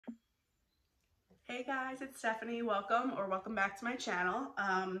Hey guys, it's Stephanie. Welcome back to my channel.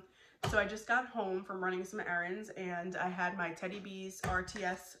 So I just got home from running some errands and I had my Teddy B's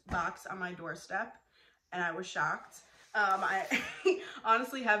RTS box on my doorstep and I was shocked. I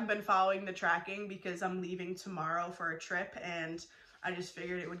honestly haven't been following the tracking because I'm leaving tomorrow for a trip and I just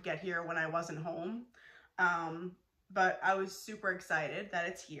figured it would get here when I wasn't home. But I was super excited that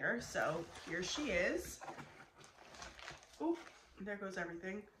it's here. So here she is. Oop, there goes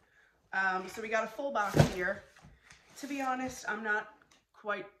everything. So we got a full box here. To be honest, I'm not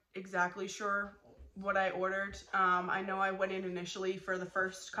quite exactly sure what I ordered. I know I went in initially for the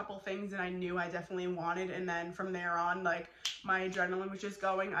first couple things and I knew I definitely wanted, and then from there on, like, my adrenaline was just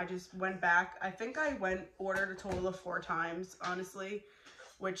going. I just went back. I think I ordered a total of 4 times, honestly,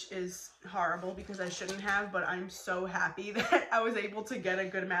 which is horrible because I shouldn't have, but I'm so happy that I was able to get a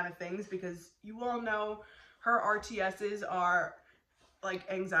good amount of things because you all know her RTSs are like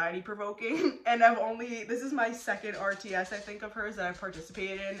anxiety provoking, and this is my second RTS I think of hers that I've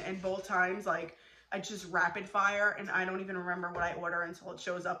participated in, and both times like I just rapid fire and I don't even remember what I order until it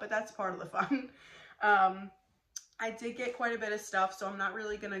shows up, but that's part of the fun. I did get quite a bit of stuff, so I'm not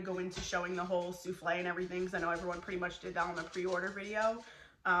really gonna go into showing the whole souffle and everything because I know everyone pretty much did that on the pre-order video.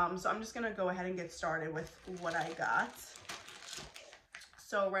 So I'm just gonna go ahead and get started with what I got.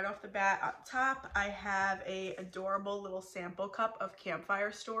 So right off the bat, up top, I have a adorable little sample cup of Campfire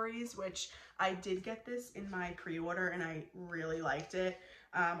Stories, which I did get this in my pre-order and I really liked it.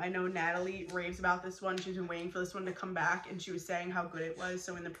 I know Natalie raves about this one. She's been waiting for this one to come back and she was saying how good it was.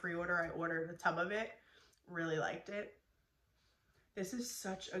 So in the pre-order, I ordered a tub of it. Really liked it. This is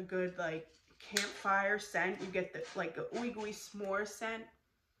such a good like campfire scent. You get the like a ooey gooey s'more scent,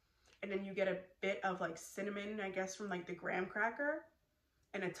 and then you get a bit of like cinnamon, I guess, from like the graham cracker,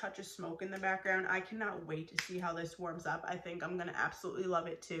 and a touch of smoke in the background. I cannot wait to see how this warms up. I think I'm gonna absolutely love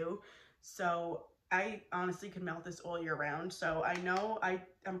it too. So I honestly could melt this all year round. So I know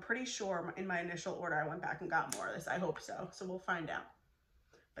I'm pretty sure in my initial order I went back and got more of this. I hope so. So we'll find out.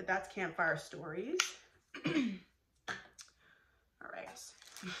 But that's Campfire Stories. All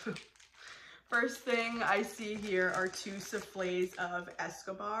right. First thing I see here are 2 souffles of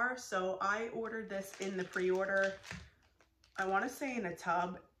Escobar. So I ordered this in the pre-order, I want to say in a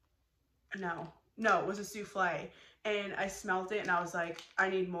tub. No, it was a souffle. And I smelled it and I was like, I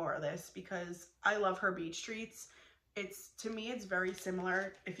need more of this because I love her beach treats. To me, it's very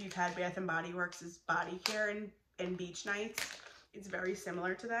similar. If you've had Bath & Body Works' body care and beach nights, it's very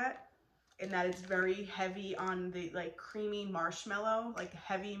similar to that. In that it's very heavy on the like creamy marshmallow, like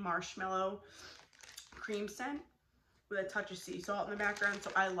heavy marshmallow cream scent with a touch of sea salt in the background.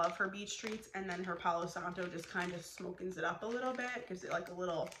 So I love her beach treats, and then her Palo Santo just kind of smokens it up a little bit, gives it like a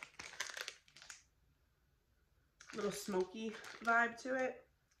little smoky vibe to it.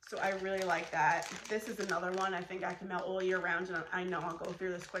 So I really like that. This is another one I think I can melt all year round, and I know I'll go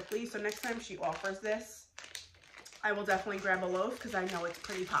through this quickly. So next time she offers this, I will definitely grab a loaf because I know it's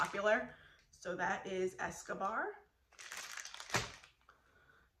pretty popular. So that is Escobar.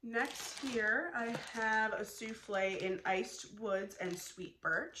 Next here, I have a souffle in iced woods and sweet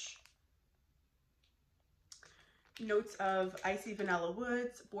birch. Notes of icy vanilla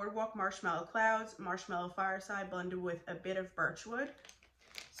woods, boardwalk marshmallow clouds, marshmallow fireside blended with a bit of birchwood.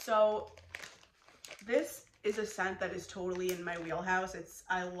 So this is a scent that is totally in my wheelhouse.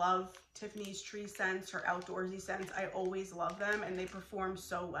 I love Tiffany's tree scents, her outdoorsy scents. I always love them and they perform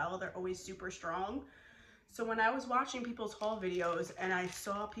so well. They're always super strong. So when I was watching people's haul videos and I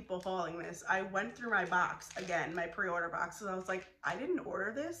saw people hauling this, I went through my box again, my pre-order box, and I was like, I didn't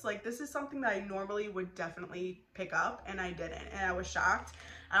order this. Like, this is something that I normally would definitely pick up and I didn't, and I was shocked.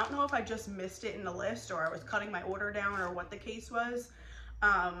 I don't know if I just missed it in the list or I was cutting my order down or what the case was,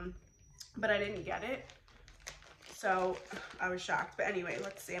 but I didn't get it. So I was shocked. But anyway,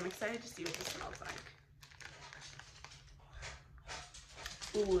 let's see. I'm excited to see what this smells like.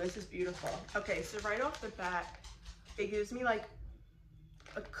 Ooh, this is beautiful. Okay, so right off the bat, it gives me like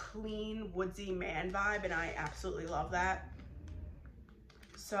a clean, woodsy man vibe, and I absolutely love that.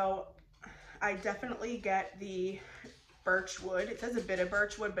 So I definitely get the birch wood. It says a bit of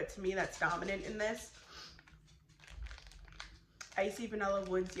birch wood, but to me that's dominant in this. Icy vanilla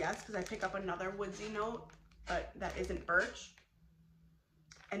woods, yes, because I pick up another woodsy note, but that isn't birch.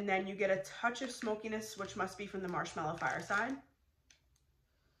 And then you get a touch of smokiness, which must be from the marshmallow fireside.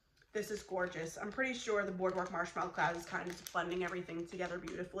 This is gorgeous. I'm pretty sure the boardwalk marshmallow cloud is kind of blending everything together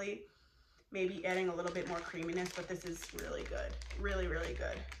beautifully. Maybe adding a little bit more creaminess, but this is really good. Really, really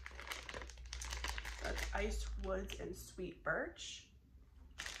good. That's iced woods and sweet birch.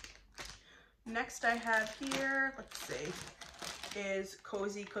 Next I have here, let's see, is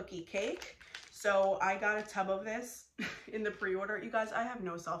Cozy Cookie Cake. So I got a tub of this in the pre-order. You guys, I have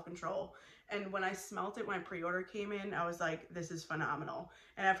no self-control. And when I smelt it, when pre-order came in, I was like, this is phenomenal.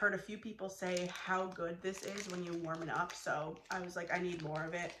 And I've heard a few people say how good this is when you warm it up. So I was like, I need more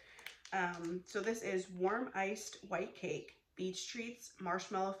of it. So this is warm iced white cake, beach treats,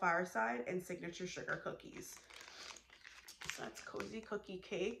 marshmallow fireside, and signature sugar cookies. So that's cozy cookie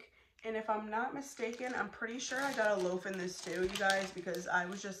cake. And if I'm not mistaken, I'm pretty sure I got a loaf in this too, you guys, because I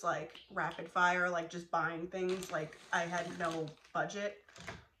was just like rapid fire, like just buying things, like I had no budget.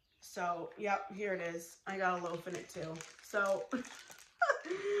 So, yep, here it is. I got a loaf in it too. So,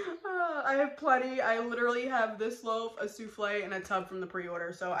 I have plenty. I literally have this loaf, a souffle, and a tub from the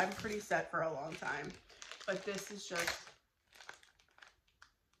pre-order. So, I'm pretty set for a long time. But this is just,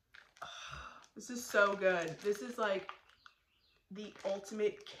 this is so good. This is like the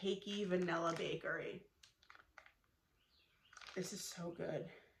ultimate cakey vanilla bakery. This is so good.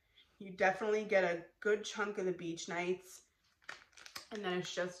 You definitely get a good chunk of the beach nights. And then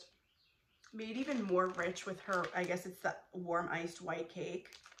it's just made even more rich with her, I guess it's the warm iced white cake.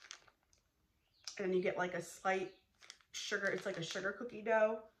 And then you get like a slight sugar, it's like a sugar cookie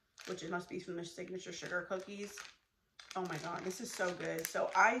dough, which it must be from the signature sugar cookies. Oh my God, this is so good. So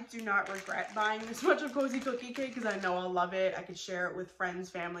I do not regret buying this much of cozy cookie cake because I know I'll love it. I could share it with friends,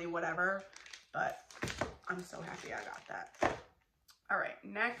 family, whatever. But I'm so happy I got that. All right,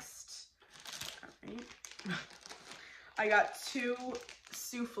 next. All right. I got 2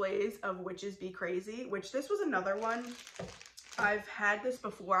 souffles of Witches Be Crazy, which this was another one. I've had this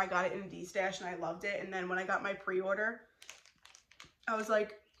before. I got it in D-Stash and I loved it. And then when I got my pre-order, I was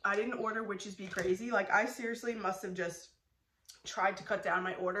like, I didn't order Witches Be Crazy. Like, I seriously must have just tried to cut down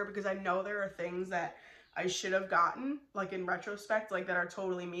my order because I know there are things that I should have gotten, like in retrospect, like that are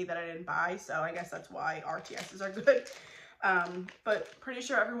totally me that I didn't buy. So I guess that's why RTSs are good. But pretty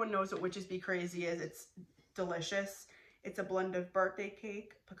sure everyone knows what Witches Be Crazy is. It's delicious. It's a blend of birthday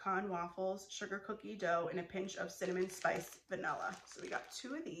cake, pecan waffles, sugar cookie dough, and a pinch of cinnamon spice vanilla. So we got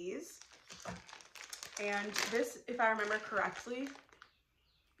 2 of these. And this, if I remember correctly,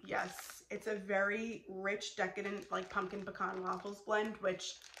 yes, it's a very rich, decadent, like pumpkin pecan waffles blend,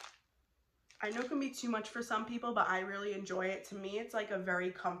 which I know can be too much for some people, but I really enjoy it. To me, it's like a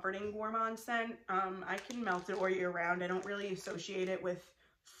very comforting gourmand scent. I can melt it all year round. I don't really associate it with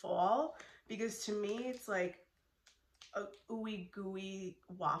fall because to me, it's like a ooey gooey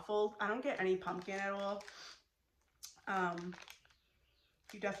waffle. I don't get any pumpkin at all.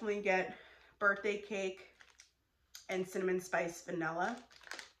 You definitely get birthday cake and cinnamon spice vanilla.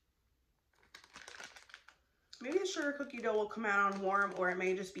 Maybe the sugar cookie dough will come out on warm, or it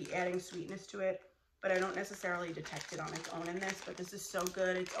may just be adding sweetness to it, but I don't necessarily detect it on its own in this, but this is so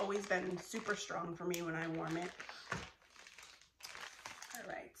good. It's always been super strong for me when I warm it. All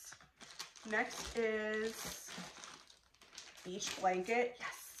right. Next is beach blanket.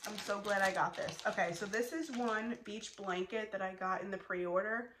 Yes, I'm so glad I got this. Okay, so this is one beach blanket that I got in the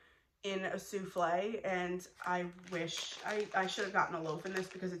pre-order in a souffle, and I wish I should have gotten a loaf in this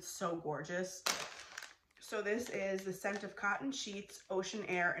because it's so gorgeous. So this is the scent of cotton sheets, ocean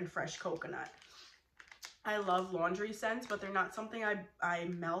air, and fresh coconut. I love laundry scents, but they're not something I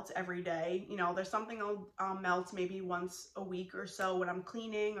melt every day. You know, there's something I'll melt maybe once a week or so when I'm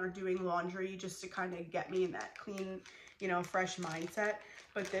cleaning or doing laundry, just to kind of get me in that clean, you know, fresh mindset.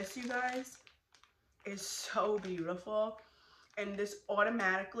 But this, you guys, is so beautiful. And this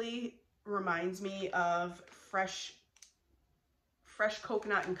automatically reminds me of fresh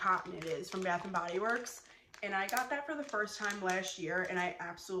coconut and cotton it is from Bath & Body Works. And I got that for the first time last year, and I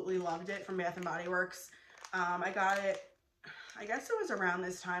absolutely loved it from Bath & Body Works. I got it, I guess it was around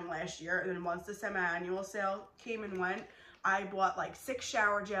this time last year, and then once the semi-annual sale came and went, I bought like 6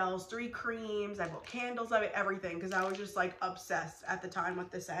 shower gels, 3 creams, I bought candles of it, everything, because I was just like obsessed at the time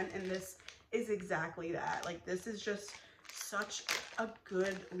with the scent, and this is exactly that. Like, this is just such a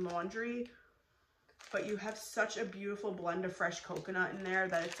good laundry, but you have such a beautiful blend of fresh coconut in there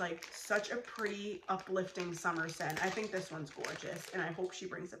that it's like such a pretty uplifting summer scent. I think this one's gorgeous, and I hope she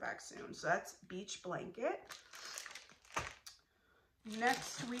brings it back soon. So that's beach blanket.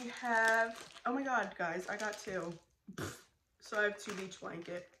 Next we have, oh my God, guys, I got 2. So I have 2 beach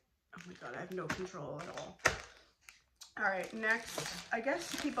blanket. Oh my God, I have no control at all. All right, next, I guess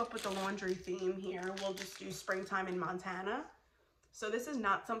to keep up with the laundry theme here, we'll just do springtime in Montana. So this is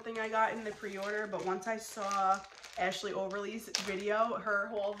not something I got in the pre-order, but once I saw Ashley Overly's video, her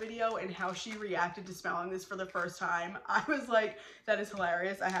whole video, and how she reacted to smelling this for the first time, I was like, that is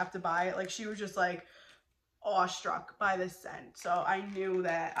hilarious. I have to buy it. Like, she was just like awestruck by this scent. So I knew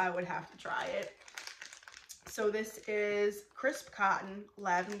that I would have to try it. So this is crisp cotton,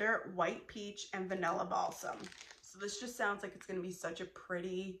 lavender, white peach, and vanilla balsam. So this just sounds like it's going to be such a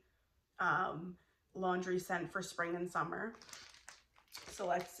pretty laundry scent for spring and summer. So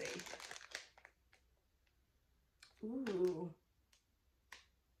let's see. Ooh.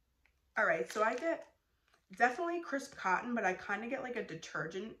 All right, so I get definitely crisp cotton, but I kind of get like a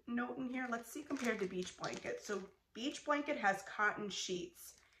detergent note in here. Let's see compared to Beach Blanket. So Beach Blanket has cotton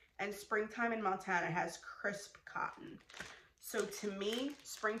sheets and Springtime in Montana has crisp cotton. So to me,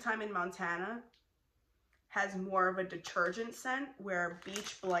 Springtime in Montana has more of a detergent scent, where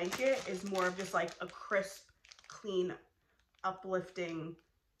Beach Blanket is more of just like a crisp, clean, uplifting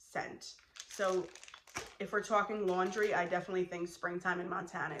scent. So if we're talking laundry, I definitely think Springtime in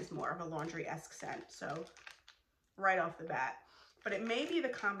Montana is more of a laundry-esque scent. So right off the bat. But it may be the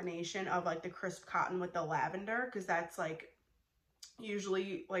combination of like the crisp cotton with the lavender, because that's like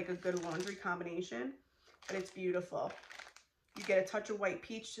usually like a good laundry combination. But it's beautiful. You get a touch of white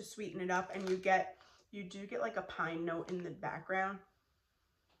peach to sweeten it up, and you do get like a pine note in the background.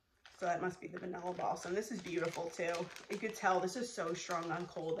 So that must be the vanilla balsam. This is beautiful too. You could tell this is so strong on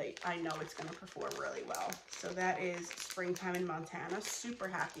cold that I know it's going to perform really well. So that is Springtime in Montana. Super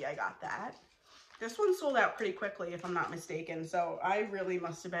happy I got that. This one sold out pretty quickly if I'm not mistaken. So I really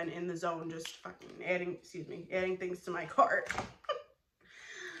must have been in the zone just fucking adding things to my cart.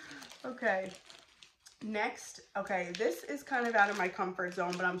 Okay. Next, okay, this is kind of out of my comfort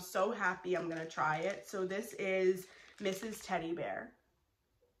zone, but I'm so happy I'm going to try it. So this is Mrs. Teddy Bear.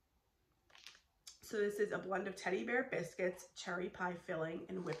 So this is a blend of teddy bear biscuits, cherry pie filling,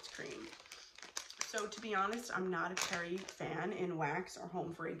 and whipped cream. So to be honest, I'm not a cherry fan in wax or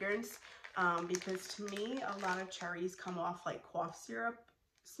home fragrance because to me, a lot of cherries come off like cough syrup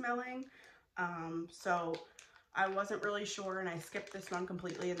smelling. So I wasn't really sure, and I skipped this one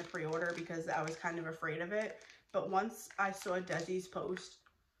completely in the pre-order because I was kind of afraid of it. But once I saw Desi's post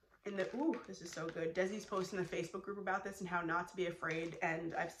in the, ooh, this is so good. Desi's post in the Facebook group about this and how not to be afraid.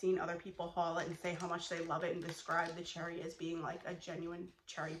 And I've seen other people haul it and say how much they love it and describe the cherry as being like a genuine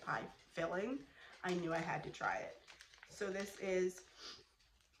cherry pie filling. I knew I had to try it. So this is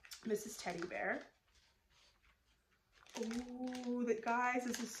Mrs. Teddy Bear. Ooh, guys,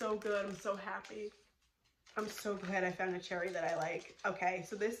 this is so good. I'm so happy. I'm so glad I found a cherry that I like. Okay,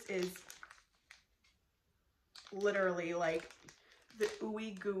 so this is literally like the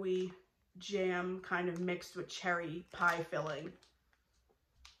ooey gooey jam kind of mixed with cherry pie filling.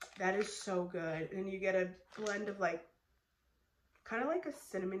 That is so good. And you get a blend of like, kind of like a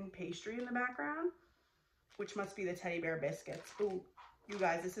cinnamon pastry in the background, which must be the teddy bear biscuits. Ooh, you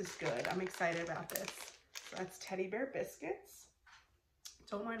guys, this is good. I'm excited about this. So that's teddy bear biscuits.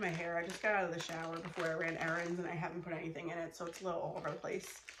 Don't mind my hair. I just got out of the shower before I ran errands and I haven't put anything in it, so it's a little all over the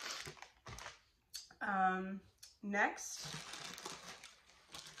place. Next,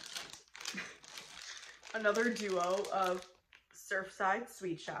 another duo of Surfside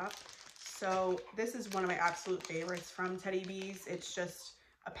Sweet Shop. So this is one of my absolute favorites from Teddy Bees. It's just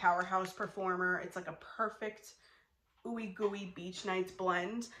a powerhouse performer. It's like a perfect ooey gooey beach nights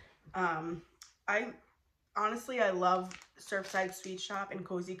blend. Honestly, I love Surfside Sweet Shop and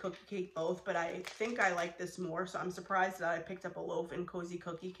Cozy Cookie Cake both, but I think I like this more, so I'm surprised that I picked up a loaf in Cozy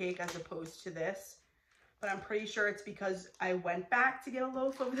Cookie Cake as opposed to this. But I'm pretty sure it's because I went back to get a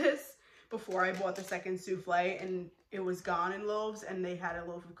loaf of this before I bought the second souffle, and it was gone in loaves, and they had a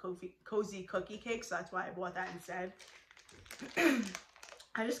loaf of Cozy Cookie Cake, so that's why I bought that instead.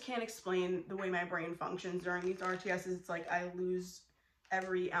 I just can't explain the way my brain functions during these RTSs. It's like I lose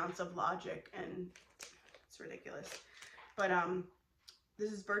every ounce of logic, and it's ridiculous. But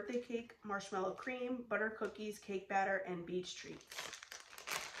this is birthday cake, marshmallow cream, butter cookies, cake batter, and beach treats.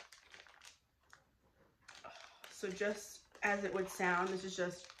 So just as it would sound, this is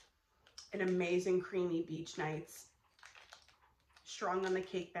just an amazing creamy beach nights. Strong on the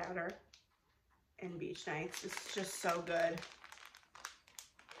cake batter and beach nights. It's just so good.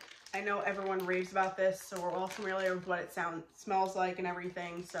 I know everyone raves about this, so we're all familiar with what it smells like and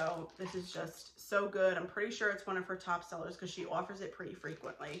everything. So this is just so good. I'm pretty sure it's one of her top sellers because she offers it pretty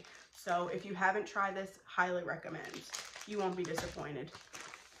frequently. So if you haven't tried this, highly recommend. You won't be disappointed.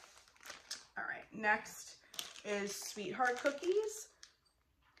 All right, next is Sweetheart Cookies.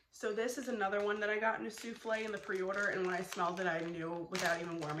 So this is another one that I got in a souffle in the pre-order, and when I smelled it, I knew without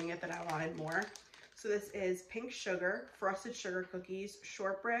even warming it that I wanted more. So this is pink sugar, frosted sugar cookies,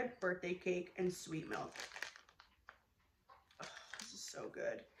 shortbread, birthday cake, and sweet milk. Oh, this is so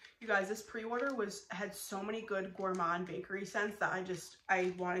good. You guys, this pre-order had so many good gourmand bakery scents that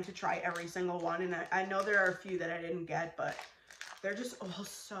I wanted to try every single one. And I know there are a few that I didn't get, but They're just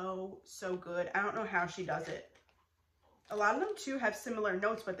all so good. I don't know how she does it. A lot of them too have similar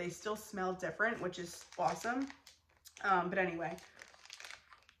notes, but they still smell different, which is awesome. But anyway,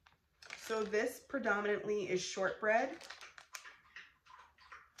 so this predominantly is shortbread,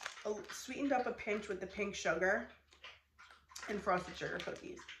 sweetened up a pinch with the pink sugar, and frosted sugar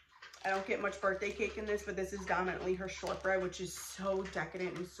cookies. I don't get much birthday cake in this, but this is dominantly her shortbread, which is so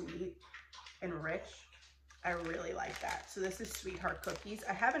decadent and sweet and rich. I really like that. So this is Sweetheart Cookies.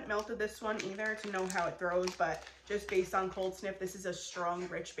 I haven't melted this one either to know how it throws, but just based on Cold Sniff, this is a strong,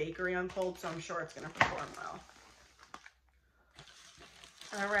 rich bakery on cold, so I'm sure it's going to perform well.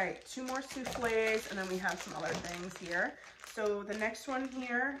 All right, 2 more souffles, and then we have some other things here. So the next one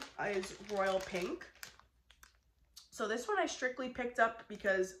here is Royal Pink. So this one I strictly picked up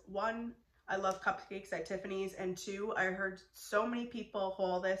because 1, I love cupcakes at Tiffany's, and 2, I heard so many people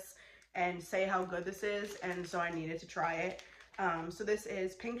haul this and say how good this is, and so I needed to try it. So this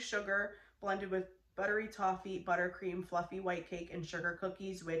is pink sugar blended with buttery toffee, buttercream, fluffy white cake, and sugar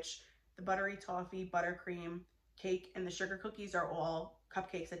cookies, which the buttery toffee, buttercream, cake, and the sugar cookies are all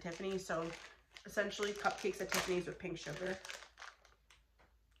cupcakes at Tiffany's. So essentially cupcakes at Tiffany's with pink sugar.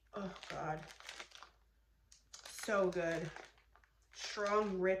 Oh God, so good.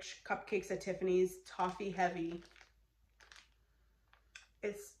 Strong, rich cupcakes at Tiffany's, toffee heavy.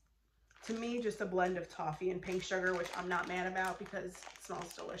 It's, to me, just a blend of toffee and pink sugar, which I'm not mad about because it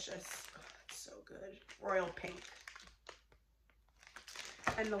smells delicious. Oh, it's so good. Royal Pink.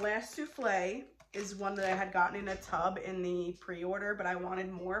 And the last souffle is one that I had gotten in a tub in the pre-order, but I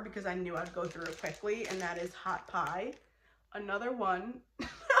wanted more because I knew I'd go through it quickly, and that is Hot Pie. Another one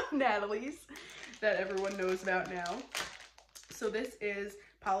of Natalie's that everyone knows about now. So this is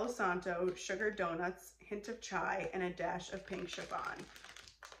Palo Santo, sugar donuts, hint of chai, and a dash of pink chiffon.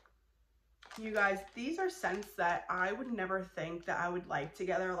 You guys, these are scents that I would never think that I would like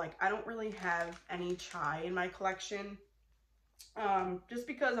together. Like, I don't really have any chai in my collection, just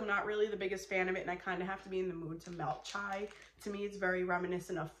because I'm not really the biggest fan of it, and I kind of have to be in the mood to melt chai. To me, it's very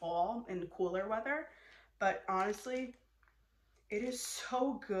reminiscent of fall and cooler weather, but honestly, it is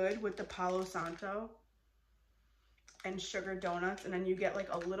so good with the Palo Santo and sugar donuts, and then you get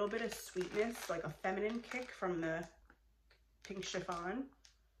like a little bit of sweetness, like a feminine kick from the pink chiffon.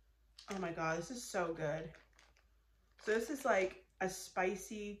 Oh my God, this is so good. So this is like a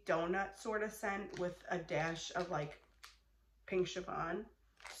spicy donut sort of scent with a dash of like pink chiffon.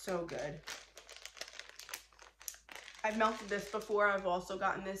 So good. I've melted this before. I've also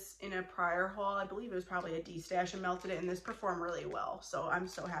gotten this in a prior haul. I believe it was probably a D-stash and melted it, and this performed really well. So I'm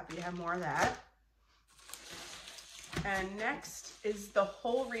so happy to have more of that. And next is the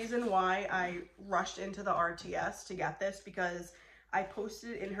whole reason why I rushed into the RTS to get this, because I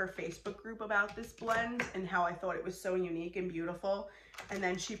posted in her Facebook group about this blend and how I thought it was so unique and beautiful. And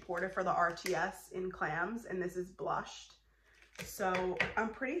then she poured it for the RTS in clams, and this is blushed. So I'm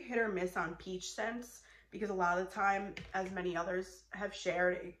pretty hit or miss on peach scents, because a lot of the time, as many others have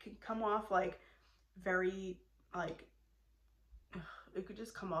shared, it can come off like very, like, it could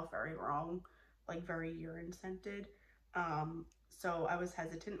just come off very wrong, like very urine scented. So I was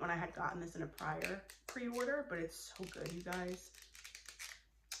hesitant when I had gotten this in a prior pre-order, but it's so good, you guys.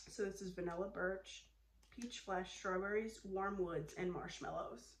 So this is vanilla birch, peach flesh, strawberries, warm woods, and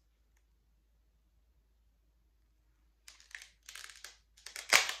marshmallows.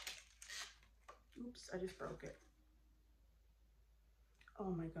 Oops, I just broke it. Oh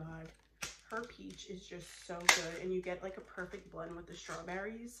my God. Her peach is just so good, and you get like a perfect blend with the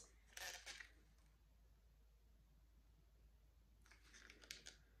strawberries.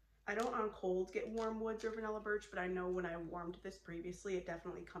 I don't on cold get warm woods or vanilla birch, but I know when I warmed this previously, it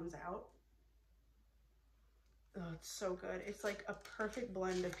definitely comes out. Oh, it's so good. It's like a perfect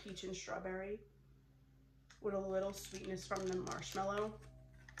blend of peach and strawberry with a little sweetness from the marshmallow.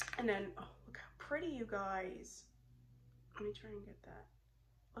 And then, oh, look how pretty, you guys. Let me try and get that.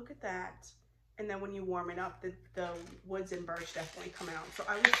 Look at that. And then when you warm it up, the woods and birch definitely come out. So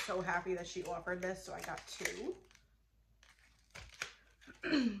I was so happy that she offered this, so I got 2.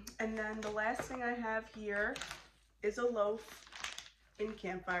 And then the last thing I have here is a loaf in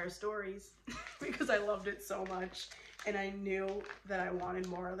Campfire Stories because I loved it so much, and I knew that I wanted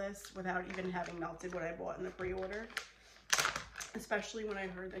more of this without even having melted what I bought in the pre-order. Especially when I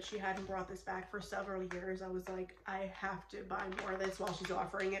heard that she hadn't brought this back for several years, I was like, I have to buy more of this while she's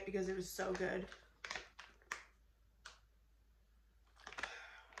offering it because it was so good.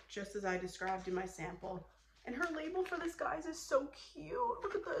 Just as I described in my sample. And her label for this, guys, is so cute.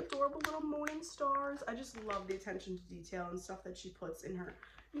 Look at the adorable little moon and stars. I just love the attention to detail and stuff that she puts in her.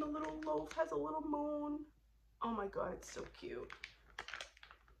 And the little loaf has a little moon. Oh my God, it's so cute.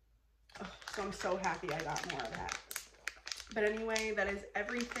 Oh, so I'm so happy I got more of that. But anyway, that is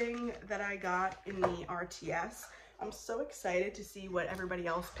everything that I got in the RTS. I'm so excited to see what everybody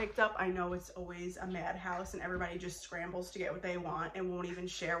else picked up. I know it's always a madhouse and everybody just scrambles to get what they want and won't even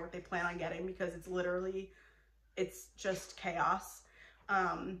share what they plan on getting because it's literally, it's just chaos.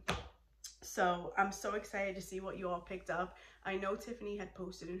 So I'm so excited to see what you all picked up. I know Tiffany had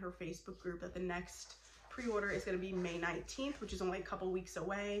posted in her Facebook group that the next pre-order is going to be May 19th, which is only a couple weeks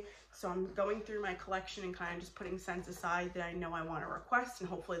away. So I'm going through my collection and kind of just putting scents aside that I know I want to request, and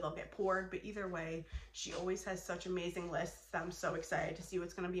hopefully they'll get poured. But either way, she always has such amazing lists that I'm so excited to see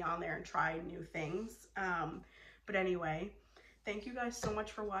what's going to be on there and try new things. But anyway, thank you guys so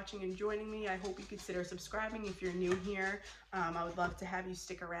much for watching and joining me. I hope you consider subscribing if you're new here. I would love to have you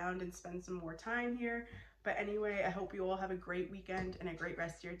stick around and spend some more time here. But anyway, I hope you all have a great weekend and a great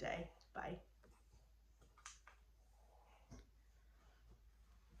rest of your day. Bye.